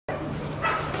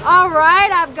All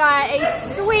right, I've got a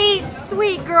sweet,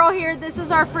 sweet girl here. This is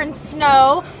our friend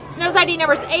Snow. Snow's ID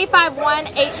number is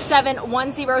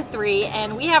A5187103,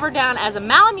 and we have her down as a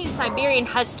Malamute Siberian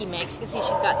Husky mix. You can see she's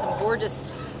got some gorgeous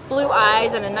blue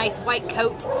eyes and a nice white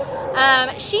coat.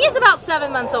 She is about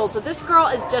 7 months old, so this girl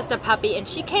is just a puppy, and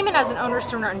she came in as an owner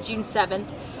surrender on June 7th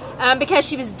because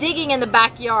she was digging in the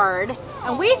backyard,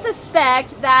 and we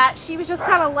suspect that she was just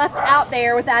kind of left out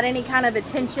there without any kind of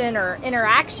attention or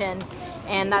interaction.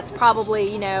 And that's probably,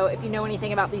 you know, if you know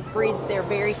anything about these breeds, they're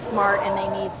very smart and they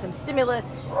need some stimulation.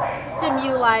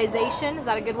 Is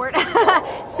that a good word?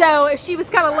 So if she was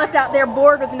kind of left out there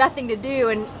bored with nothing to do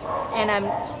and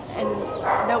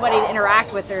nobody to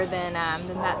interact with her, then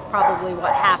that's probably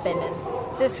what happened. And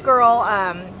this girl,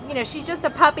 you know, she's just a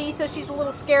puppy, so she's a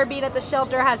little scared being at the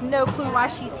shelter, has no clue why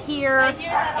she's here.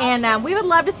 And we would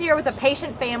love to see her with a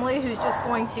patient family who's just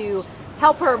going to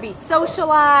help her be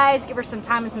socialized, give her some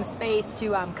time and some space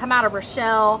to come out of her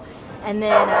shell, and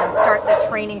then start the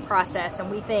training process.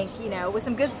 And we think, you know, with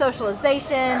some good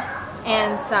socialization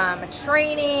and some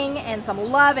training and some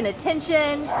love and attention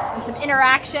and some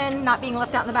interaction, not being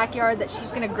left out in the backyard, that she's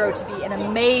going to grow to be an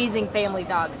amazing family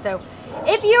dog. So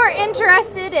if you are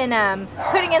interested in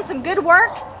putting in some good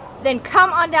work, then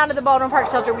come on down to the Baldwin Park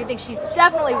Shelter. We think she's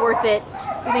definitely worth it.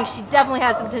 We think she definitely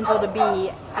has the potential to be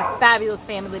a fabulous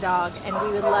family dog, and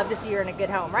we would love to see her in a good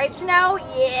home. Right, Snow?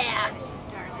 Yeah.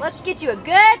 Let's get you a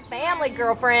good family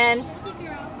girlfriend.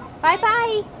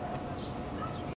 Bye-bye.